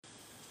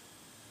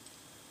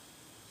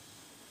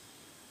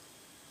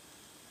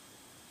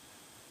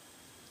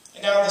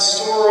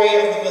story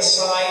of the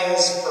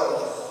Messiah's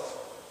birth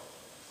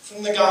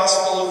from the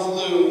Gospel of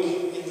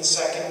Luke in the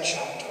 2nd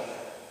chapter.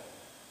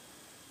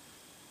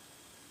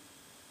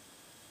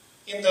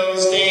 In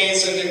those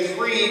days, a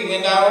decree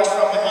went out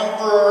from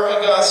Emperor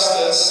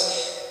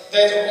Augustus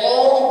that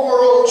all the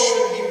world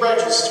should be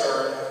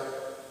registered.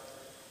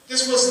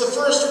 This was the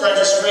first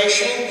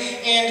registration,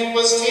 and it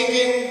was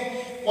taken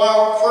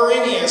while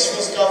Quirinius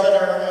was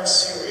governor of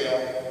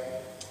Syria.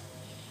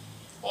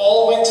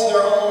 All went to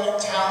their own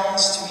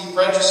towns to be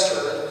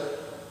registered.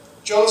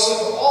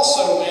 Joseph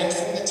also went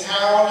from the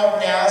town of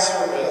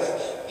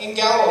Nazareth in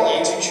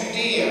Galilee to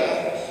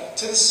Judea,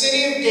 to the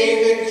city of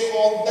David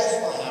called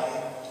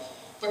Bethlehem,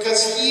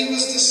 because he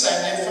was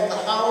descended from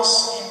the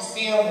house and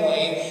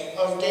family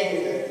of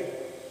David.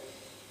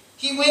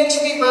 He went to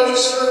be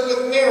registered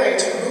with Mary,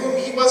 to whom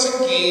he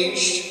was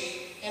engaged,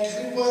 and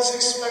who was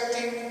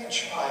expecting a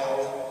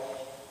child.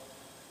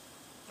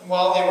 And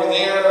while they were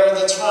there,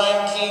 the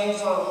time came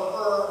for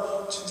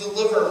her to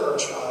deliver her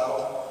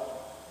child.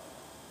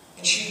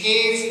 And she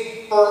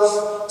gave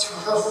birth to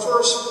her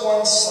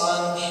firstborn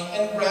son,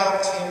 and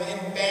wrapped him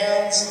in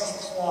bands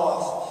of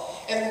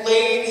cloth, and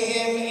laid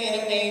him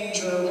in a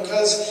manger,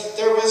 because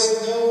there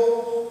was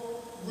no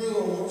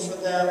room for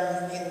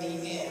them in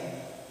the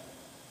inn.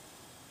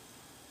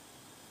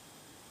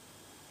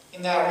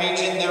 In that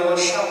region there were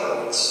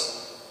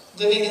shepherds,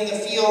 living in the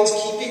fields,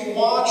 keeping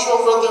watch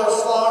over their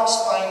flocks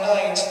by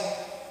night.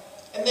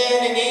 And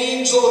then an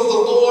angel of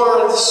the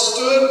Lord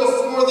stood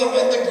before them,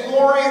 and the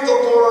glory of the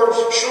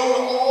Lord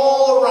shone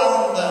all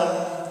around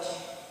them,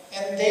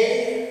 and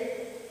they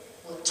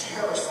were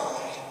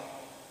terrified.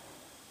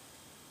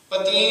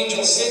 But the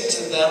angel said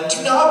to them,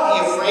 "Do not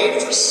be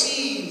afraid, for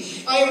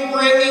see, I am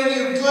bringing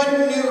you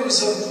good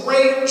news of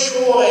great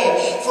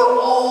joy for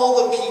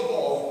all the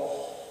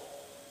people.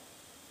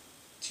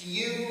 To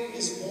you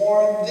is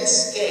born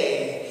this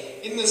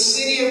day in the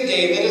city of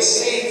David a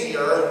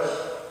Savior,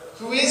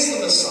 who is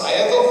the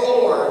Messiah, the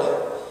Lord.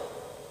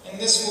 And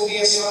this will be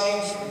a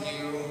sign for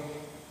you.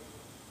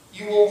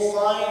 You will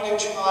find a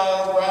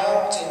child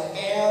wrapped in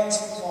bands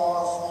of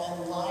cloth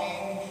and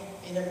lying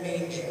in a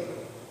manger."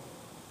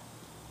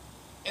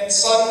 And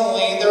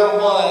suddenly there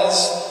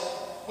was,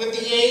 with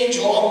the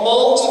angel, a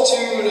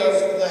multitude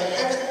of the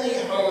heavenly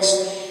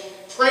host,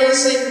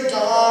 praising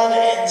God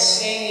and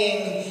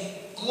saying,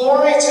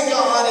 "Glory to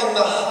God in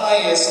the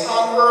highest,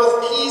 on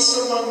earth peace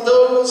among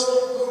those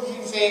whom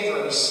he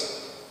favors."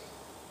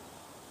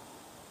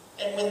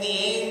 And when the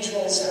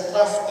angels had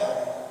left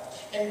them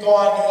and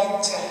gone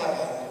into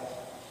heaven,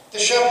 the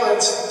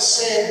shepherds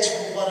said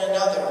to one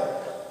another,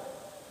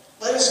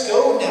 "Let us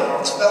go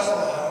now to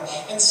Bethlehem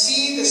and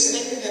see this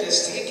thing that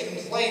has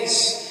taken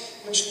place,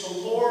 which the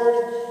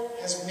Lord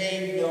has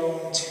made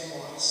known to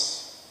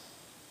us."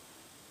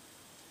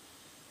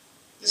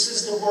 This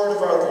is the word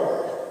of our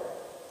Lord.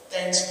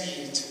 Thanks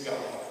be to God.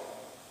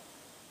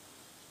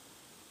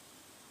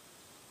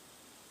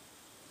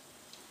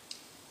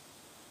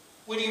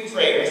 Would you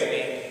pray with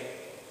me?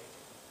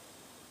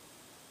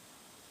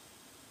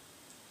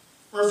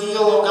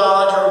 Reveal, O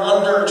God, your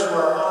wonder to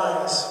our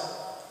eyes,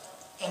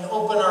 and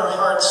open our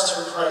hearts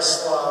to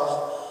Christ's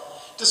love.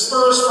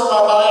 Disperse from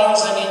our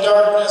minds any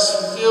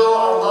darkness, and fill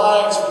our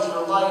lives with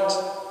your light.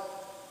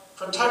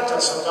 Protect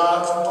us, O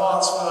God, from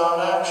thoughts without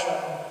action.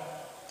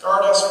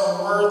 Guard us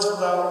from words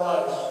without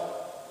life.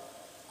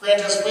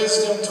 Grant us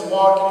wisdom to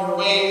walk in your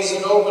ways,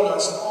 and open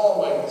us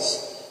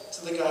always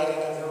to the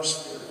guiding of your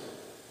Spirit.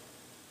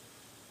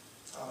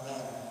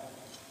 Amen.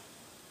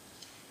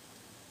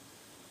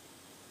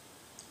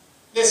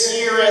 This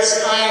year,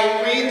 as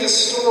I read the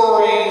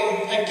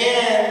story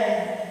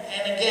again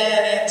and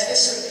again,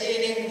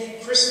 anticipating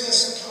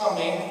Christmas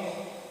coming,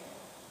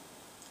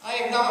 I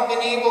have not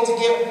been able to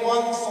get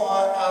one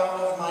thought out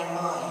of my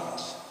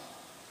mind,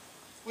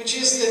 which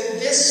is that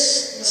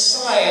this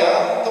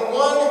Messiah, the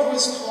one who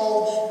is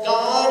called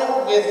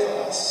God with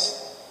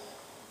us,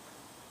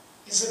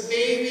 is a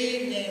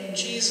baby named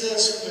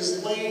Jesus who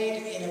is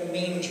laid in a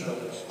manger.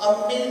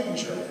 A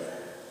manger.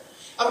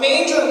 A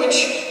manger which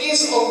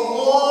is a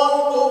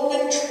long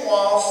open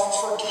trough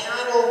for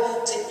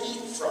cattle to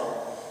eat from.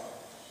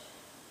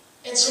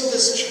 And so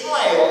this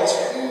child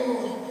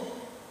who,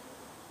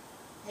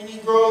 when he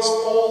grows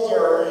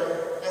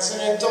older as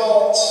an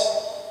adult,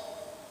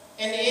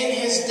 and in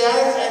his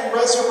death and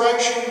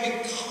resurrection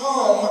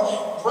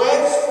become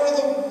bread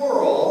for the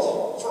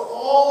world, for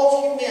all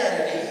of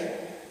humanity,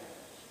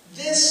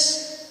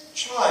 this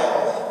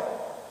child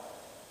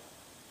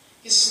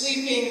is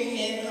sleeping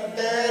in a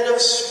bed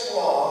of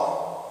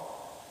straw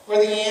where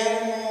the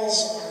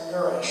animals are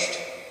nourished.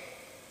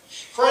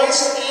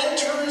 Christ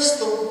enters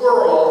the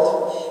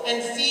world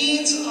and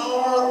feeds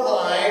our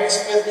lives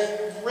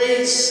with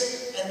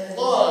grace and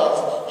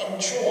love and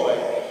joy.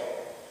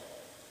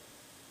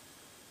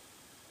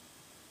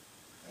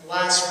 And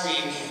last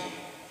week,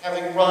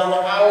 having run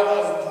out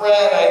of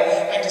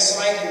bread, I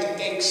decided to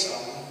bake some.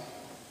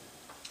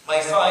 My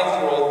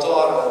 5-year-old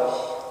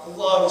daughter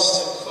loves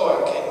to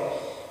cook, and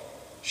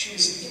she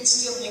was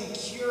instantly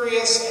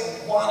curious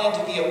and wanted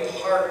to be a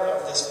part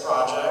of this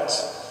project.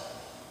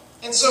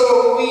 And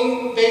so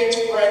we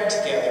baked bread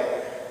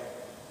together.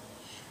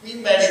 We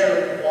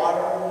measured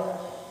water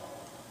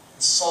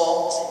and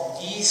salt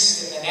and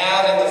yeast, and then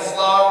added the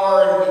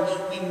flour,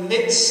 and we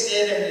mixed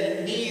it and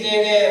we kneaded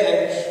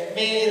it and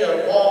made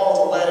a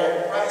ball to let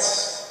it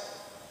rest.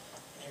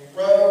 And it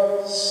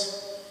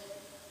rose,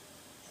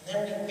 and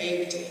then we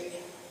baked it.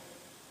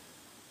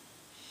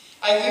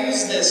 I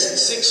use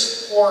this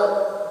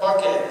 6-quart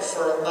bucket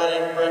for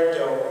letting bread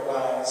dough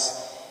rise.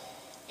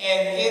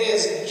 And it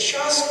is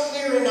just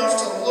clear enough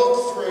to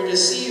look through to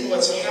see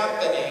what's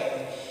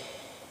happening.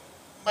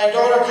 My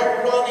daughter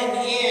kept running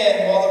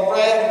in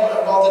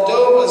while the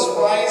dough was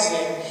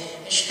rising.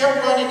 And she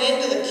kept running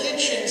into the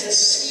kitchen to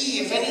see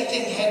if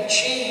anything had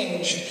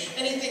changed.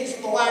 Anything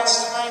from the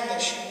last time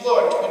that she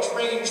looked, which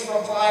ranged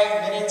from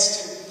 5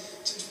 minutes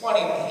to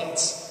 20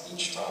 minutes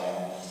each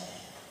time.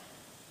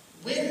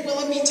 "When will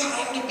it be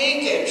time to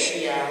bake it?"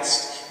 she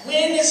asked.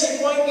 "When is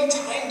it going to be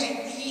time to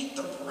eat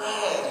the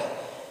bread?"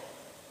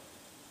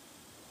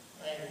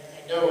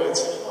 I know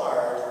it's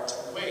hard to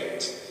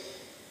wait.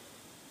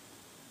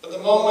 But the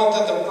moment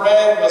that the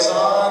bread was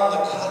on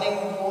the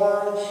cutting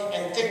board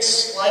and thick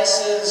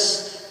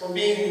slices were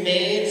being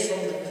made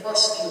from the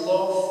crusty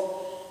loaf,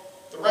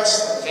 the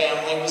rest of the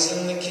family was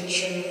in the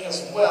kitchen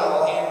as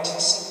well,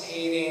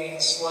 anticipating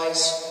a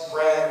slice of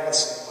bread with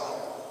some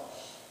butter.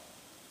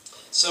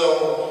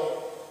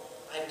 So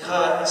I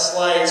cut a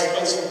slice,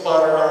 put some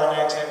butter on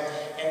it,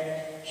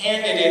 and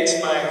handed it to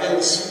my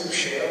little sous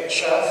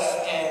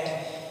chef and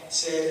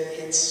said,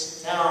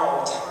 "It's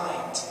now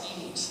time to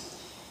eat."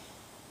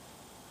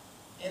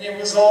 And it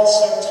was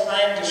also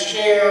time to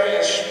share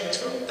as she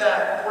took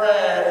that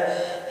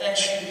bread and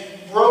she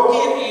broke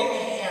it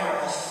in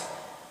half.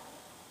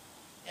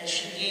 And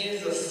she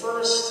gave the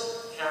first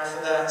half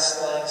of that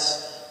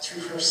slice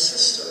to her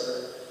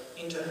sister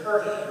into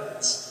her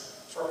hands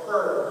for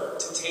her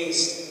to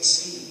taste and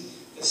see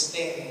this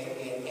thing that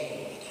we had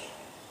made.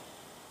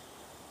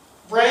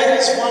 Bread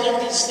is one of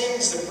these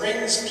things that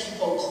brings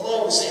people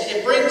close.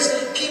 It brings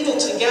people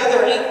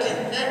together. It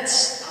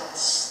connects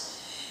us.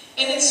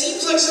 And it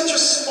seems like such a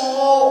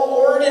small,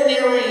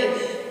 ordinary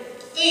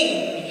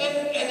thing.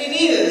 And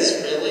it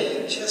is,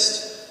 really,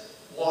 just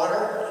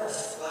water and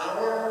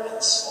flour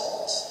and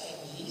salt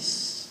and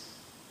yeast.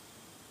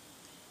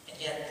 And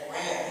yet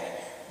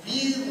bread,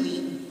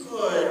 really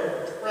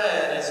good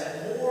bread,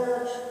 is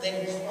more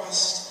than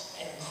crust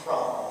and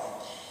crumb.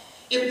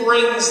 It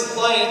brings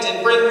light,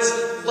 it brings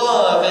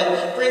love,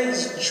 it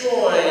brings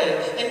joy,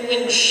 and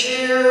when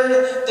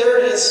shared, there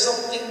is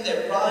something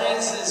that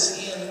rises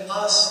in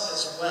us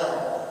as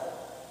well.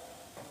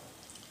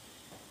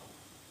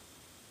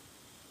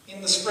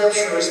 In the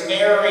scriptures,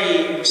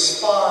 Mary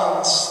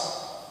responds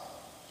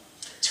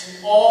to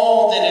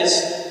all that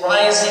is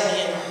rising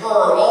in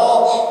her,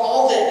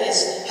 all that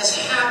has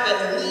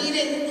happened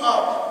leading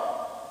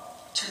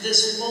up to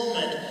this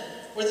moment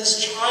where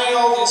this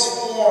child is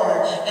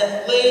born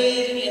and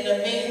laid in a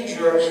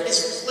manger,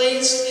 is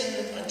placed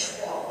in a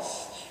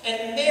trough.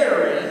 And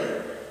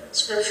Mary,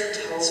 Scripture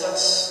tells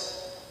us,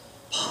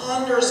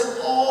 ponders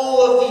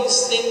all of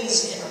these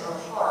things in her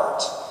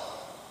heart.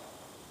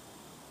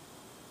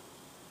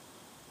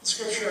 The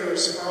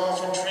Scriptures are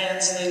often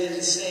translated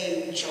to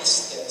say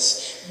just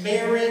this.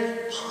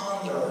 Mary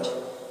pondered,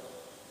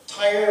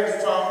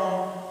 tired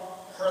from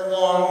her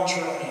long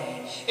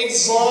journey,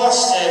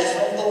 exhausted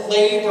from the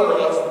labor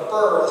of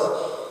birth.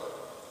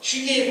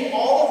 She gave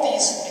all of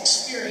these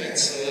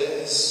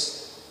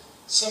experiences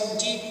some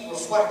deep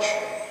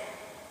reflection.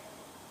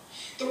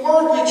 The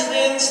word we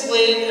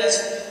translate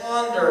as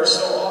ponder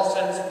so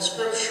often from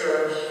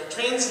Scripture,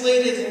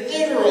 translated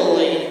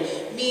literally,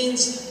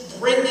 means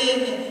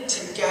bringing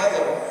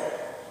together.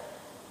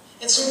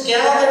 And so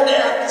gathered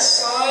at the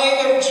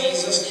side of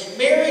Jesus,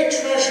 Mary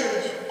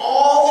treasured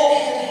all that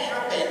had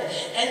happened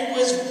and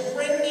was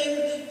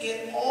bringing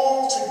it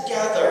all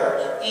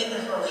together in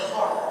her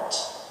heart.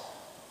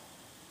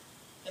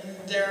 And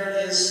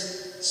there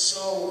is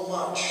so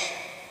much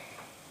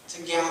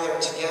to gather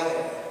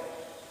together.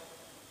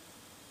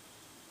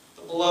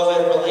 The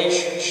beloved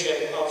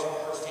relationship of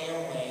her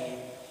family,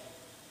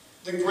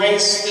 the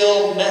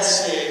grace-filled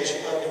message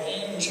of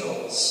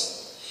angels,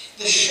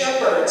 the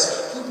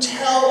shepherds who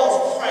tell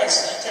of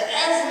Christ to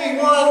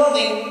everyone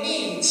they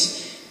meet,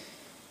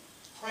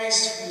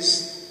 Christ who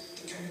is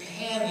the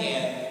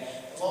companion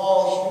of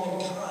all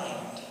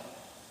humankind.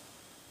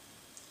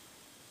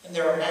 And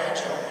there are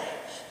magi,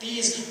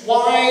 these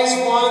wise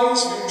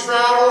ones who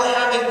travel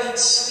having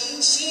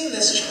seen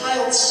this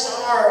child's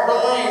star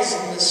rise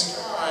in the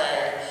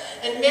sky.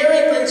 And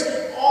Mary brings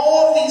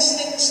all of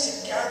these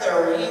things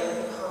together in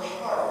her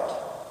heart.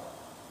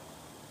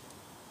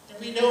 And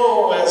we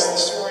know, as the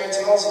story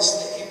tells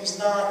us, that it was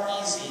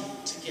not easy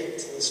to get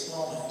to this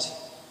moment.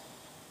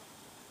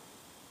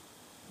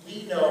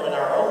 We know in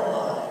our own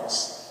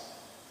lives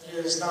that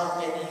it has not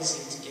been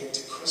easy to get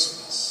to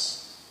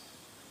Christmas.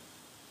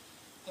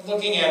 And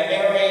looking at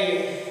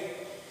Mary,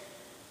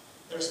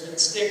 there's been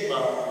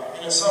stigma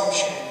and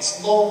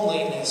assumptions,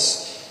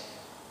 loneliness,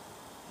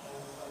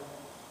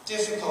 a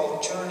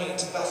difficult journey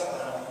to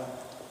Bethlehem.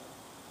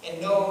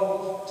 and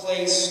no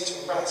place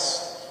to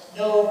rest,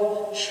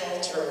 no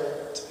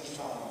shelter to be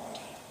found.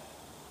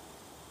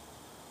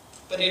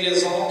 But it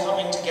is all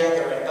coming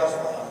together in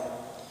Bethlehem.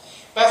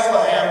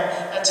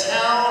 Bethlehem, a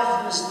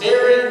town whose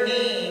very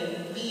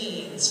name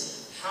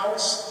means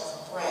house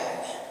of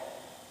bread,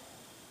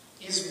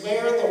 is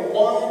where the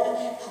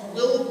one who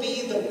will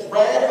be the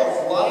bread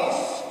of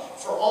life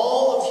for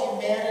all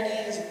of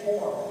humanity is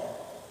born.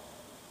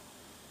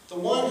 The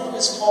one who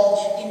is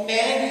called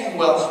Emmanuel,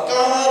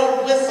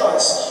 God with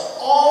us,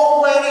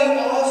 already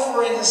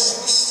offering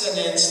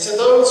sustenance to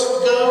those who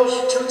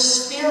go to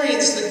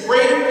experience the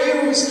great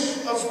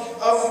news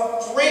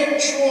of great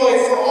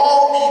joy for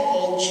all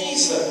people.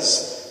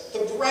 Jesus,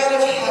 the bread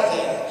of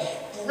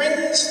heaven,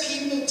 brings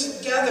people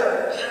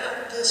together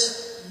at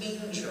this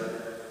manger.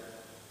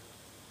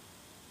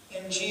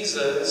 And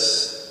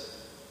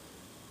Jesus,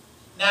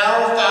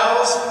 now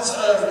thousands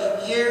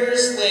of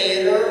years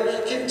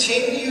later,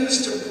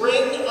 continues to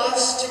bring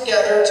us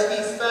together to be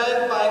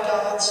fed by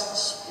God's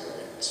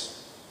Spirit.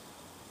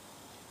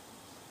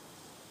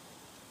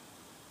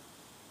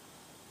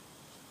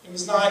 It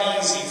was not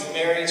easy for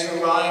Mary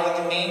to arrive at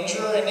the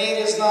manger, and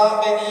it has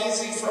not been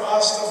easy for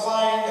us to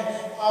find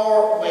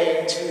our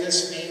way to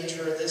this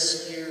manger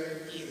this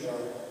year either.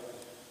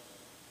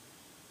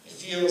 It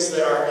feels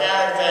that our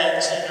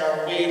Advent and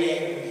our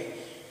waiting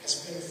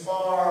has been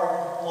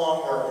far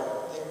longer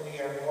than we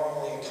are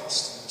normally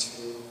accustomed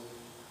to.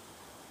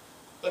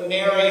 But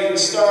Mary, who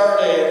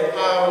started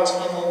out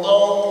in a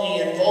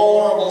lonely and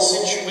vulnerable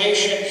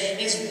situation,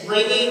 is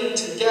bringing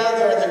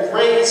together the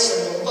grace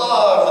and the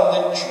love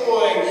and the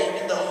joy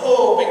and the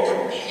hope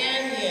and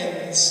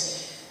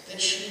companions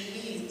that she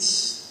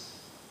meets,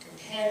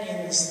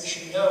 companions that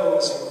she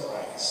knows in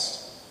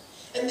Christ.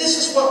 And this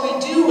is what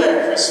we do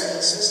at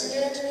Christmas, isn't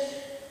it?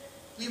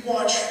 We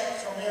watch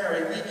for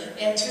Mary.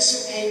 We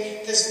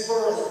anticipate this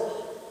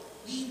birth.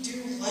 We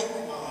do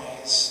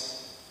likewise.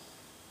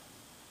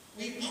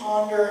 We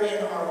ponder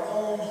in our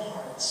own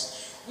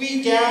hearts.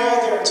 We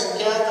gather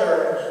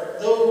together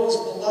those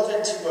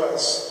beloved to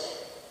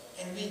us,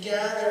 and we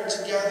gather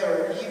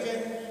together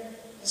even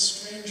with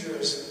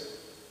strangers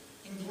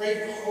in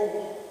great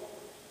hope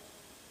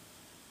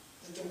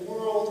that the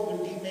world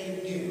would be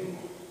made new.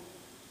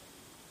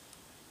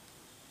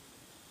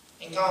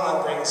 And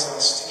God brings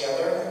us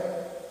together.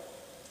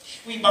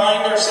 We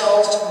bind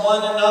ourselves to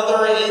one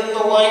another in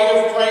the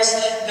light of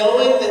Christ,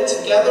 knowing that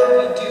together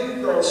we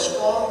do grow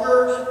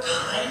stronger,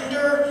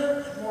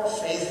 kinder, and more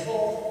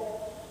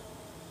faithful.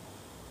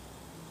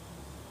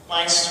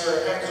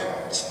 Meister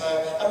Eckhart,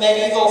 a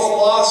medieval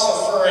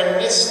philosopher and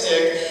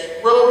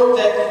mystic, wrote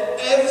that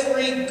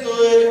every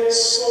good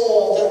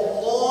soul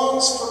that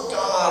longs for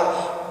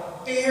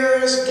God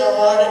bears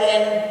God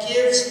and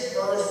gives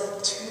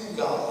birth to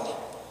God.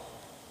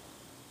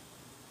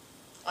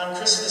 On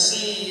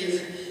Christmas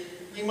Eve,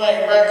 we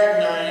might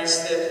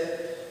recognize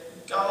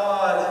that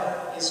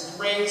God is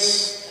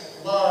grace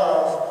and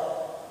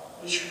love,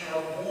 which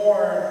are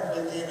born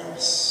within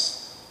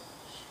us.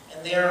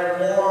 And they are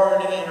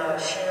born in our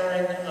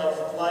sharing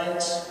of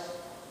light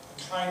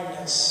and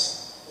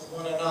kindness with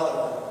one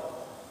another.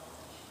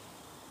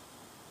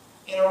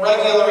 In a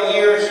regular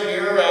year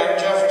here at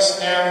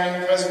Jefferson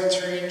Avenue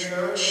Presbyterian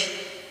Church,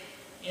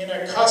 in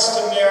a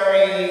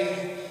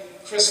customary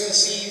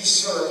Christmas Eve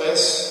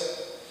service,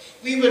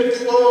 we would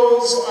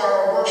close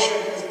our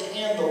worship with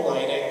candle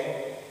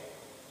lighting.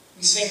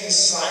 We sing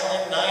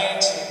Silent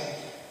Night in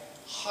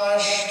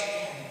hushed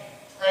and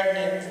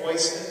pregnant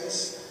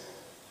voices.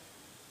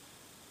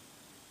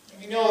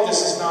 And we know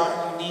this is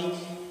not unique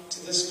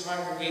to this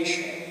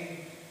congregation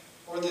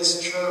or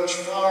this church,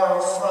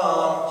 far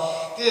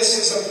from. This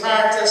is a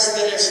practice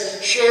that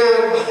is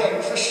shared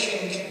by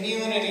Christian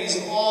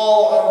communities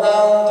all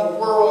around the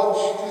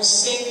world who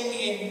sing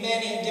in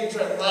many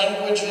different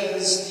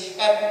languages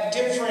at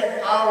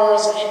different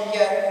hours, and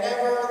yet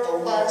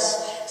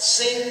nevertheless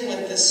sing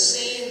with the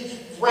same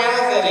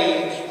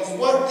gravity of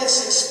what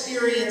this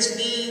experience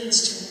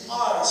means to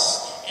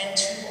us and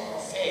to our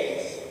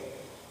faith.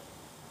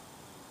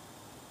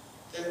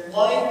 That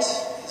light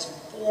is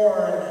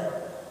born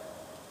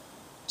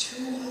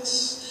to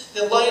us,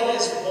 that light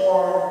is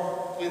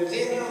born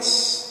within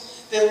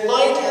us, that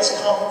light has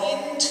come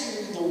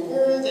into the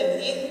world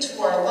and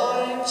into our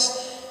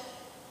lives,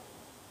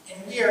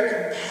 and we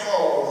are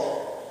compelled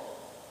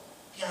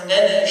beyond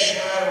any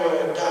shadow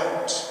of a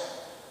doubt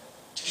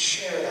to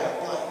share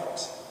that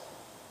light.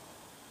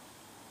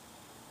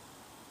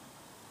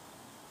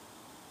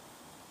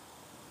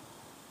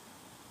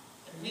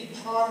 And we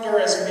ponder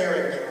as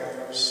Mary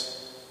ponders.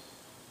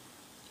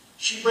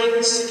 She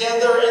brings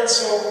together, and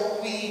so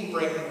we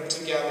bring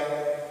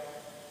together.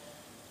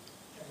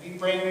 And we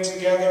bring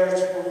together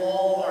through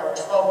all our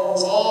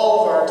troubles,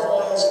 all of our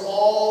toils,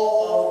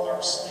 all of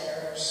our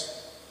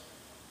snares.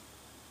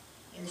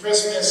 And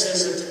Christmas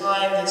is a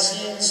time that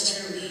seems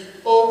to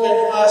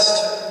open us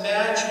to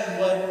imagine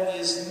what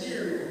is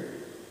new.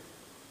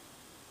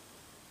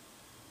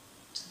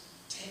 To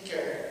take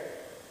a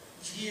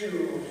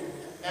view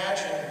and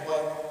imagine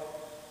what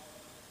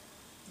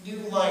new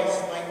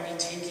life might be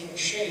taking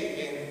shape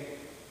in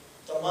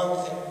the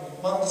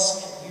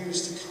months and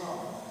years to come.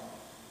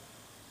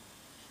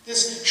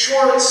 This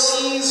short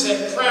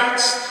season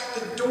cracks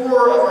the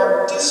door of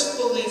our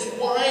disbelief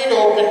wide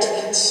open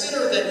to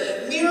consider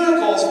that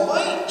miracles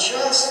might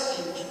just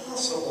be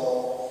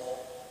possible.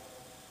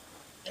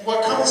 And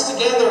what comes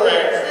together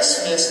at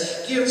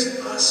Christmas gives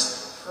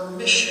us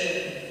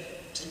permission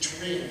to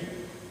dream.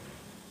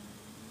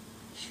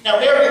 Now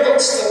Mary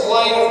looks to the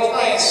light of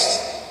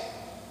Christ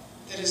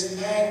that is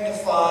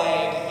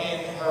magnified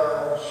in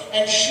her,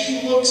 and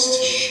she looks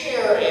to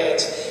share it.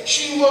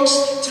 She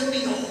looks to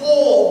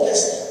behold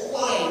this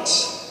light,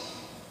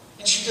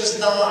 and she does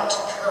not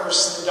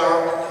curse the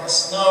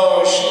darkness.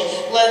 No,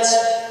 she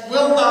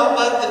will not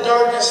let the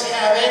darkness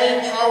have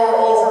any power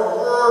over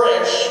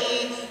her as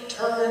she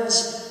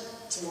turns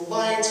to the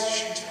light,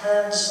 she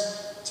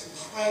turns to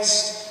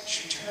Christ,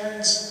 she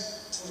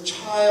turns to the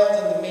child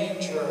in the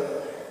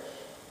manger.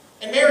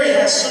 And Mary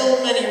has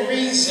so many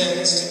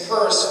reasons to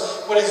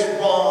curse what is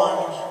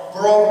wrong,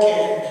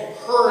 broken,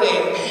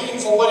 hurting,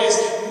 painful, what is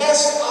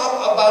messed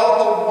up about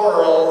the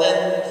world.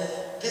 And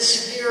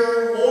this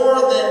year,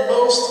 more than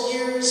most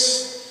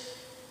years,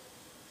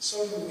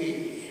 so do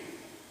we.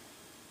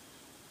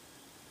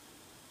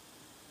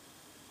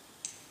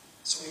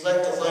 So we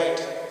let the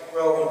light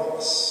grow in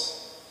us.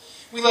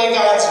 We let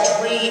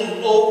God's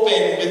dream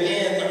open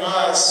within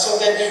us so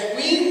that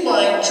we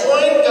might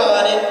join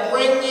God in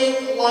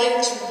bringing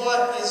light to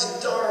what is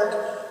dark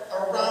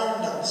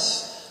around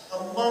us,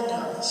 among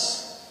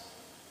us.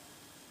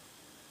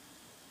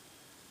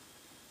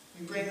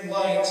 We bring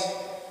light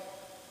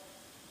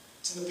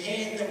to the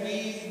pain that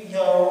we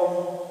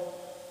know,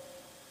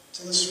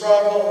 to the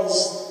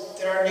struggles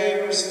that our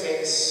neighbors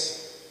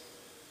face.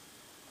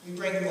 We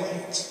bring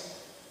light.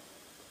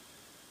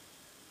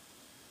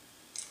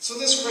 So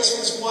this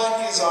Christmas,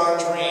 what is our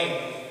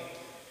dream?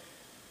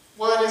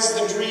 What is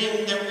the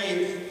dream that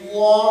we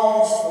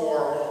long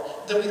for,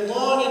 that we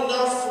long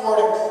enough for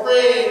to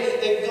pray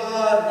that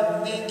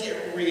God would make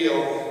it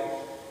real?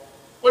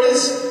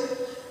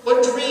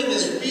 What dream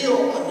is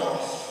real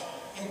enough,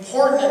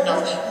 important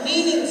enough,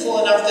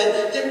 meaningful enough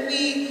that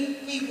we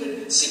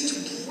would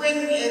seek to bring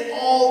it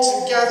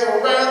all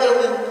together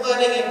rather than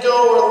letting it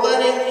go or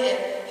letting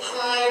it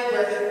hide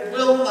where it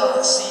will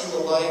not see the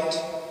light?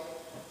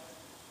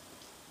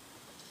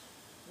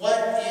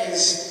 What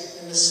is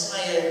the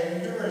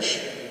Messiah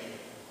nourishing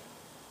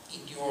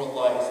in your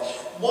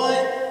life?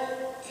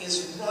 What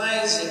is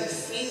rising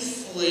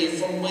faithfully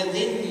from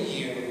within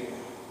you?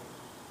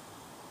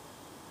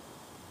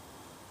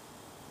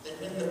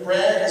 That when the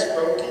bread is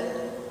broken,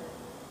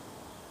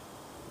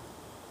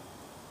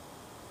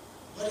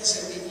 what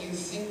is it that you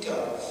think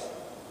of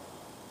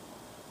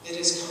that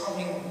is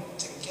coming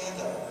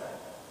together?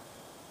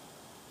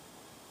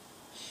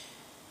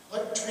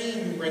 What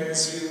dream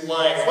brings you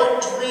life?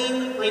 What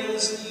dream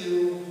brings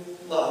you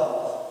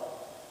love?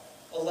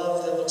 A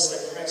love that looks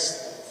like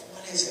Christ's love.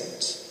 What is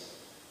it?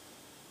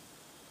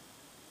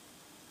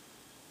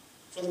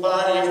 For the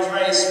body of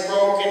Christ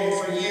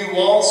broken for you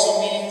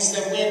also means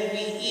that when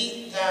we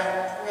eat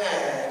that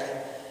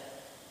bread,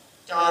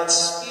 God's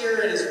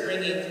Spirit is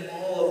bringing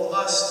all of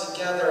us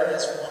together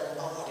as one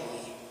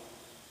body.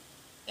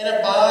 And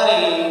a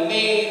body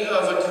made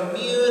of a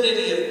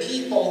community of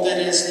people that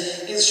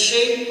is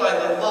shaped by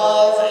the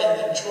love and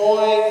the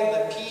joy and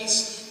the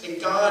peace that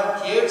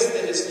God gives,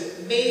 that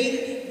is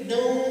made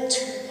known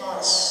to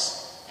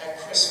us at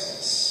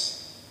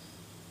Christmas.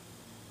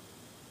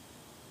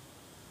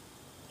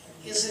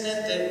 And isn't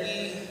it that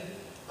we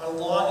are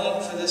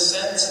longing for this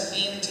sense of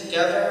being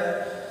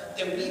together,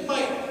 that we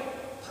might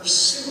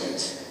pursue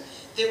it,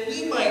 that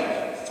we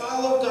might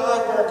follow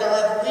God where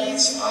God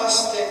leads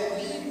us, that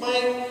we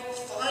might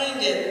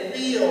find it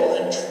real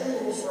and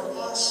true for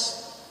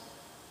us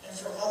and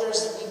for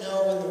others that we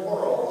know in the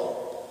world?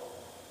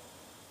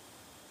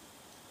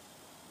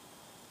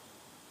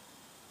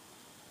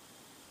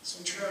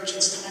 So church,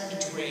 it's time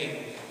to dream.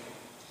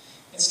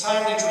 It's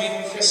time to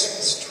dream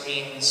Christmas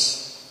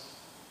dreams.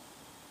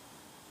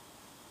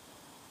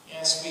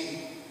 Yes,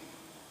 we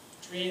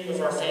dream of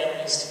our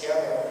families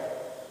together.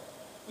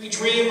 We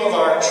dream of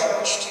our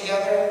church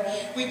together.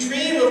 We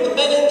dream of the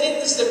many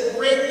things that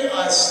bring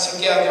us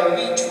together.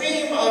 We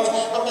dream of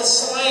a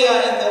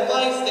Messiah and the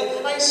life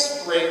that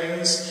Christ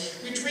brings.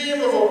 We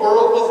dream of a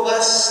world with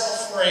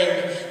less suffering,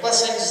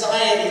 less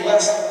anxiety,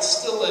 less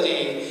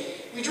hostility.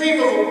 We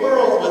dream of a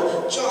world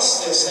with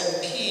justice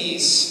and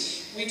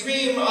peace. We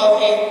dream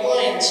of a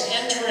light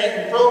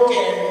entering broken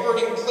and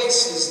hurting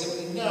places that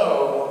we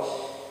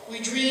know. We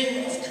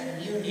dream of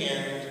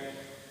communion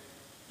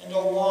and a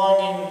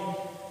longing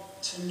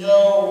to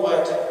know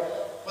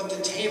what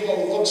the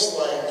table looks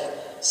like,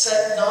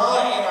 set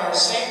not in our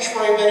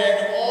sanctuary, but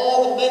in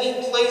all the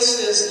many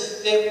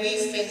places that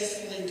we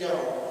faithfully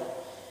go.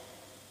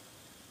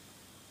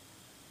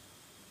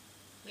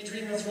 We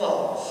dream of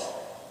love.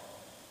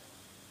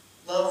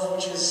 Love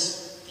which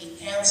is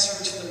the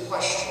answer to the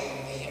question,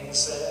 the hymn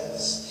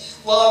says.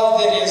 Love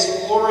that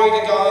is glory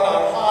to God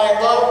on high.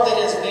 Love that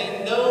is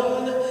made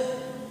known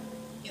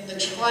in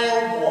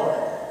child born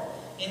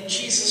in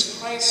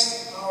Jesus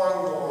Christ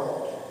our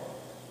Lord.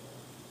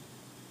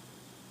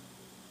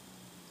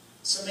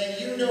 So may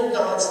you know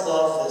God's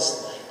love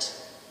this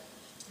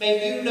night.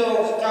 May you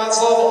know God's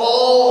love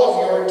all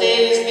of your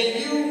days.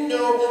 May you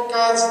know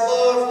God's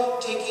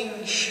love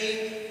taking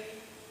shape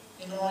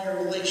in all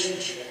your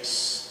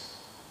relationships.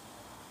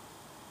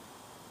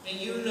 May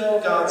you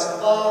know God's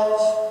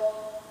love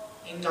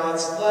and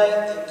God's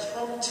light that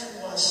come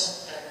to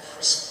us at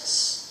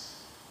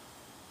Christmas.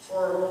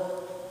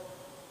 For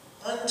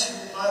unto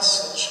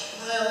us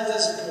a child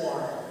is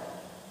born,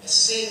 a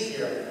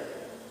Savior,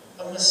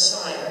 a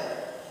Messiah,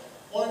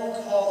 one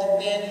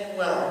called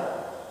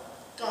Emmanuel,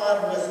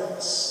 God with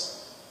us.